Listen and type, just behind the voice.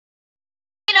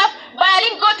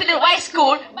didn't go to the right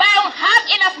school, but I don't have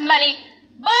enough money.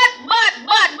 But,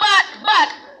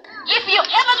 if you're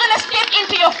ever going to step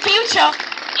into your future,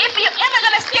 if you're ever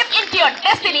going to step into your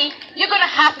destiny, you're going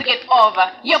to have to get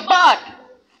over. You're bored.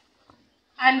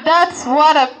 And that's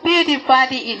what a pity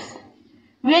party is.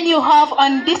 When you have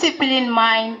undisciplined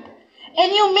mind,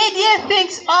 and you media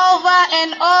things over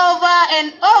and over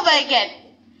and over again.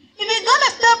 If you're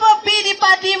gonna stop a pity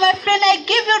party, my friend, I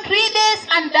give you 3 days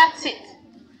and that's it.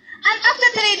 And after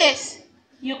 3 days,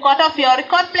 you cut off your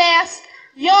record players,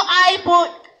 your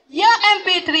iPod, your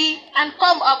MP3, and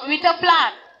come up with a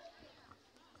plan.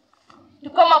 To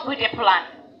come up with a plan,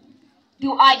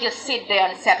 do I just sit there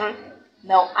and settle?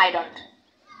 No, I don't.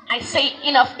 I say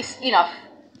enough is enough.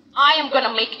 I am going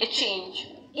to make a change.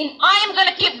 And I am going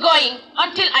to keep going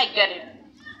until I get it.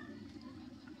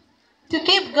 To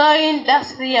keep going,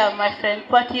 that's real, my friend.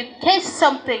 But you taste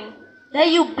something that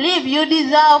you believe you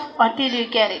deserve until you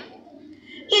get it.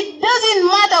 It doesn't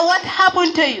matter what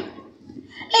happened to you.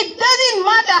 It doesn't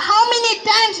matter how many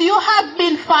times you have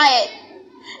been fired.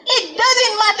 It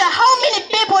doesn't matter how many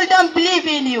people don't believe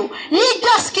in you. You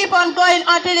just keep on going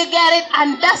until you get it,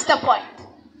 and that's the point.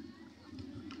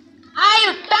 Are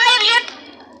you tired yet?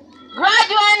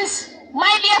 Graduates,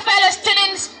 my dear fellow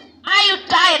students, are you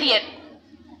tired yet?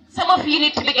 Some of you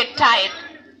need to get tired.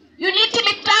 You need to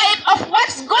be tired of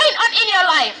what's going on in your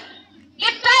life.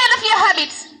 Get tired of your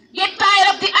habits. Get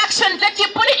tired of the actions that you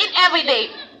put it in every day.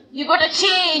 You got to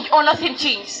change or nothing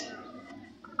changes.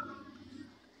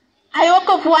 I woke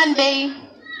up one day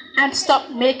and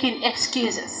stopped making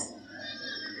excuses.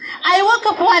 I woke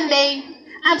up one day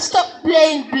and stopped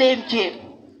playing blame game.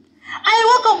 I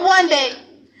woke up one day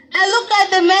and looked at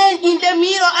the man in the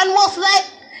mirror and was like,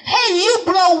 hey, you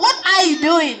bro, what are you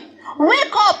doing?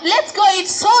 Wake up, let's go,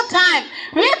 it's so time.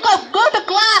 Wake up, go to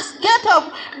class, get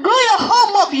up, do your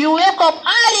homework. You wake up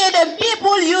earlier than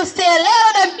people, you stay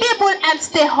later than people, and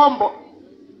stay humble.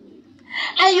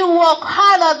 And you work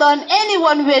harder than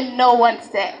anyone when no one's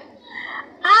there.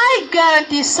 I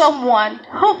guarantee someone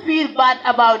who feels bad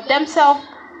about themselves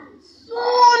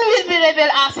soon will be rebel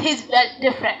as his belt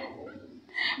different.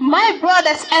 My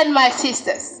brothers and my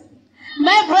sisters,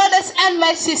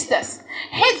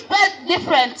 his belt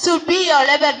different should be your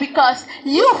level because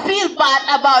you feel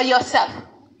bad about yourself.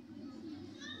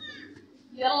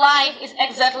 Your life is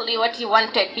exactly what you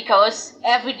wanted because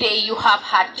every day you have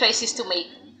had choices to make.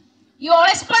 You are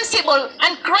responsible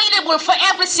and credible for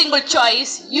every single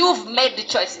choice. You've made the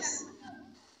choices.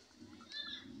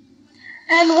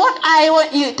 And what I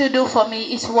want you to do for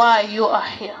me is why you are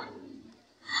here.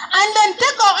 And then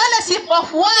take ownership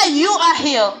of why you are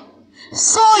here,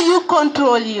 so you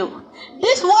control you.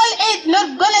 This world ain't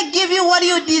not gonna give you what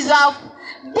you deserve.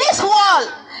 This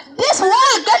world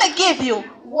gonna give you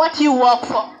what you work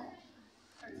for.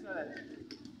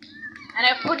 And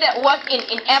I put that work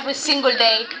in every single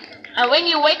day. And when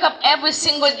you wake up every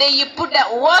single day, you put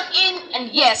that work in. And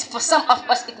yes, for some of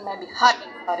us, it might be hard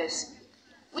for others.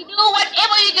 We do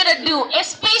whatever you're gonna do,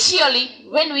 especially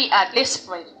when we are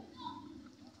desperate.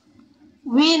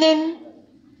 Winning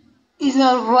is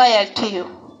not royal to you.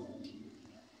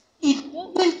 It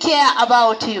doesn't care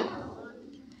about you.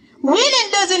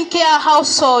 Winning doesn't care how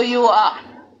sore you are.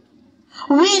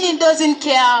 Winning doesn't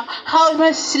care how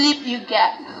much sleep you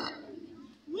get.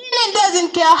 Winning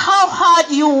doesn't care how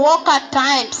hard you work at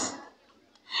times.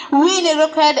 Winning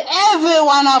requires every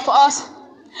one of us,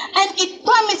 and it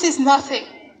promises nothing.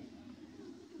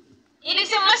 It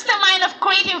is a mastermind of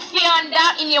creating fear and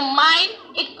doubt in your mind.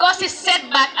 It causes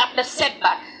setback after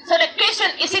setback. So the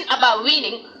question isn't about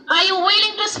winning. Are you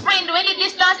willing to sprint when the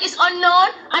distance is unknown?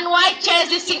 And why chase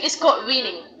this thing is called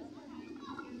winning?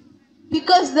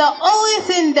 Because the only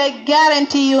thing that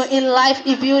guarantees you in life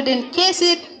if you didn't chase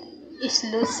it is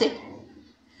losing.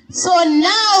 So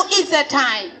now is the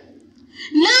time.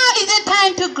 Now is the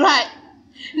time to grind.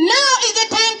 Now is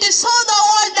the time to show the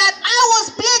world that I was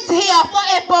placed here for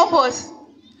a purpose.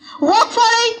 Work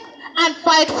for it and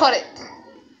fight for it.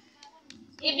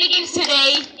 It begins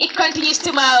today, it continues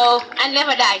tomorrow, and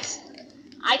never dies.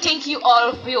 I thank you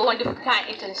all for your wonderful kind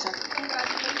attention.